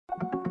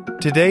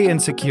Today in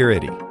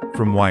Security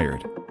from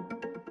Wired.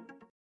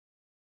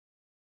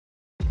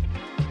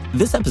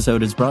 This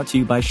episode is brought to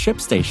you by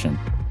ShipStation.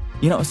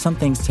 You know, some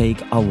things take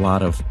a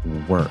lot of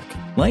work,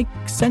 like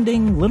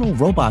sending little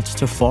robots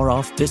to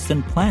far-off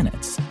distant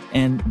planets.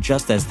 And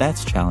just as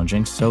that's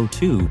challenging, so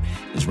too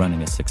is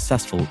running a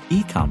successful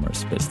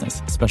e-commerce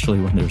business, especially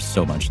when there's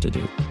so much to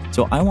do.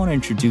 So I want to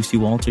introduce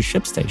you all to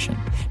ShipStation.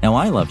 Now,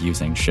 I love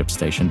using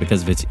ShipStation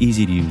because of its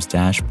easy-to-use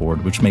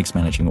dashboard, which makes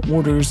managing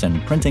orders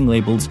and printing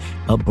labels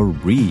a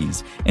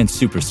breeze and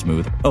super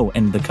smooth. Oh,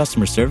 and the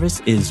customer service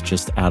is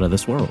just out of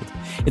this world.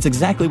 It's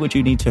exactly what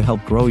you need to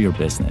help grow your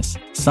business.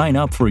 Sign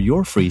up for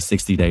your free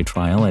 60-day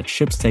trial at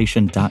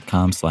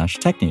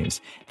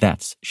shipstation.com/technews.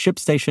 That's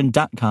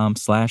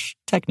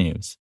shipstation.com/technews.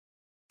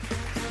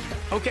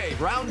 Okay,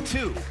 round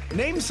two.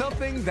 Name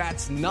something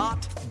that's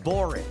not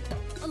boring.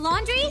 A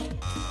laundry?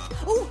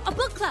 Ooh, a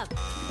book club.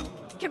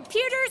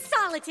 Computer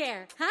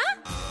solitaire,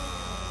 huh?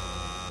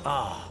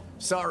 Ah,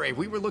 sorry,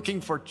 we were looking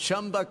for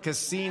Chumba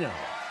Casino.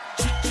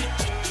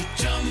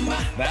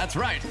 That's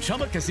right,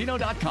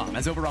 ChumbaCasino.com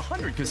has over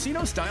 100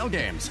 casino-style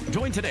games.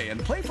 Join today and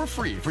play for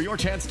free for your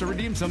chance to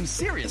redeem some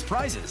serious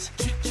prizes.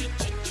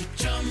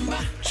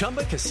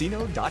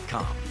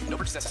 ChumbaCasino.com. No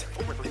purchase necessary.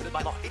 Void where prohibited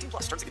by law.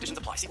 18+. Terms and conditions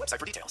apply. See website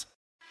for details.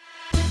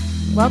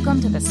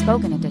 Welcome to the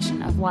spoken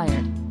edition of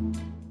Wired.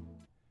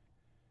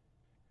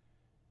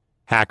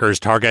 Hackers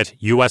target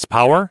U.S.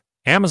 power,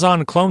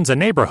 Amazon clones a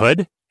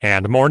neighborhood,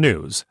 and more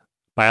news.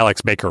 By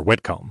Alex Baker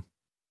Whitcomb.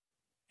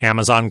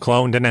 Amazon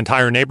cloned an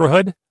entire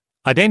neighborhood,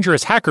 a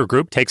dangerous hacker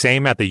group takes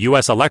aim at the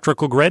U.S.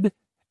 electrical grid,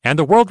 and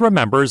the world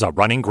remembers a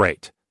running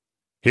great.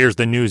 Here's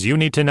the news you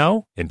need to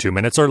know in 2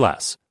 minutes or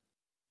less.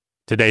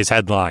 Today's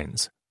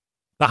headlines.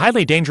 The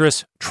highly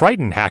dangerous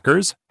Triton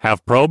hackers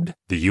have probed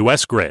the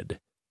U.S. grid.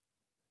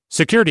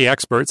 Security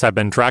experts have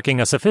been tracking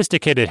a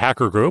sophisticated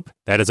hacker group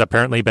that has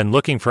apparently been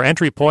looking for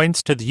entry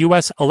points to the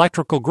U.S.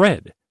 electrical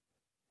grid.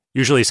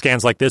 Usually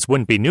scans like this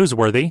wouldn't be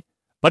newsworthy,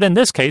 but in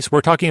this case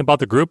we're talking about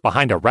the group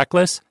behind a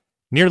reckless,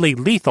 nearly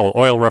lethal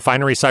oil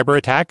refinery cyber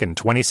attack in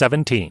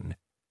 2017.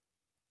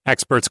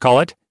 Experts call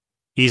it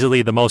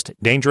easily the most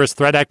dangerous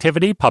threat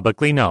activity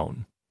publicly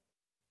known.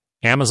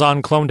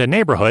 Amazon cloned a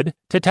neighborhood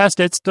to test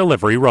its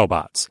delivery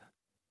robots.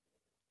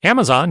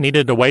 Amazon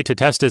needed a way to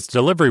test its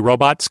delivery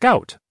robot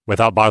Scout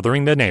without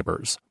bothering the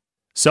neighbors.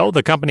 So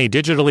the company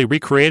digitally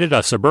recreated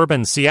a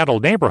suburban Seattle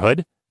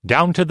neighborhood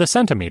down to the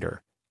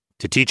centimeter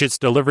to teach its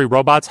delivery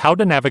robots how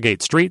to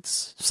navigate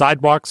streets,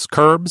 sidewalks,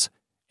 curbs,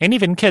 and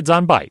even kids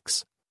on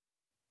bikes.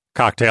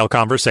 Cocktail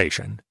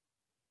conversation.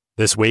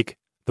 This week,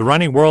 the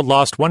running world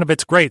lost one of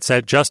its greats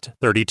at just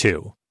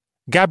 32,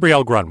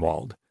 Gabrielle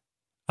Grunwald.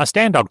 A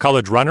standout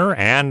college runner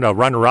and a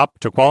runner-up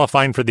to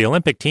qualifying for the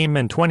Olympic team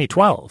in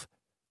 2012.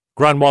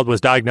 Grunwald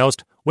was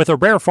diagnosed with a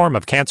rare form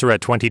of cancer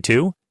at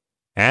 22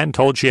 and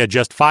told she had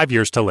just 5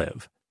 years to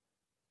live.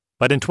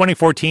 But in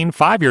 2014,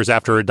 5 years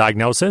after her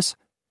diagnosis,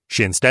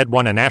 she instead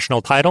won a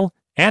national title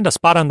and a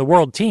spot on the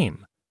world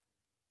team.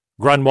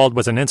 Grunwald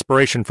was an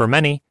inspiration for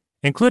many,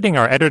 including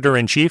our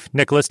editor-in-chief,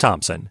 Nicholas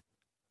Thompson,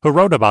 who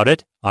wrote about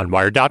it on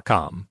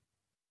Wired.com.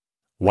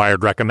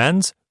 Wired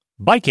recommends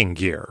biking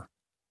gear.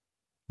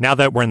 Now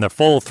that we're in the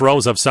full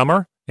throes of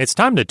summer, it's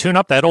time to tune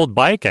up that old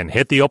bike and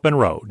hit the open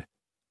road.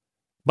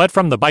 But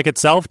from the bike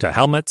itself to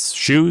helmets,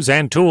 shoes,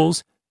 and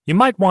tools, you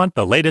might want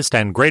the latest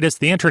and greatest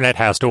the internet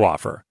has to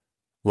offer.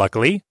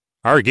 Luckily,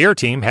 our gear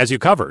team has you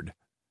covered.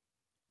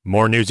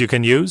 More news you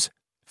can use?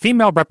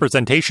 Female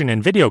representation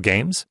in video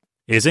games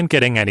isn't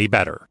getting any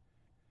better.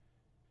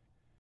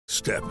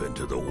 Step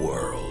into the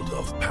world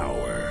of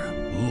power,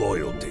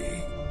 loyalty,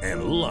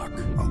 and luck.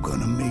 I'm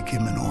gonna make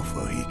him an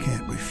offer he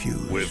can't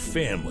refuse. With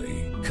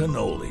family,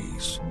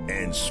 cannolis,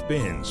 and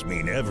spins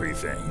mean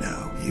everything.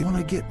 Now, you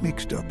wanna get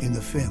mixed up in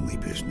the family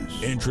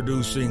business.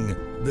 Introducing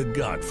The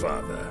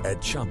Godfather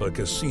at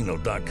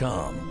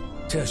ChumbaCasino.com.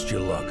 Test your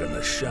luck in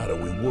the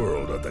shadowy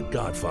world of The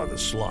Godfather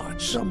slot.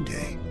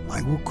 Someday,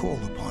 I will call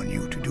upon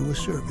you to do a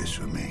service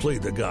for me. Play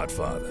The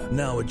Godfather,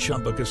 now at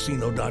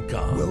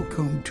ChumbaCasino.com.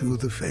 Welcome to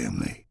the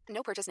family.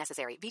 No purchase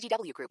necessary.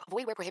 VGW Group.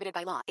 Void where prohibited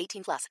by law.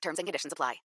 18+. Terms and conditions apply.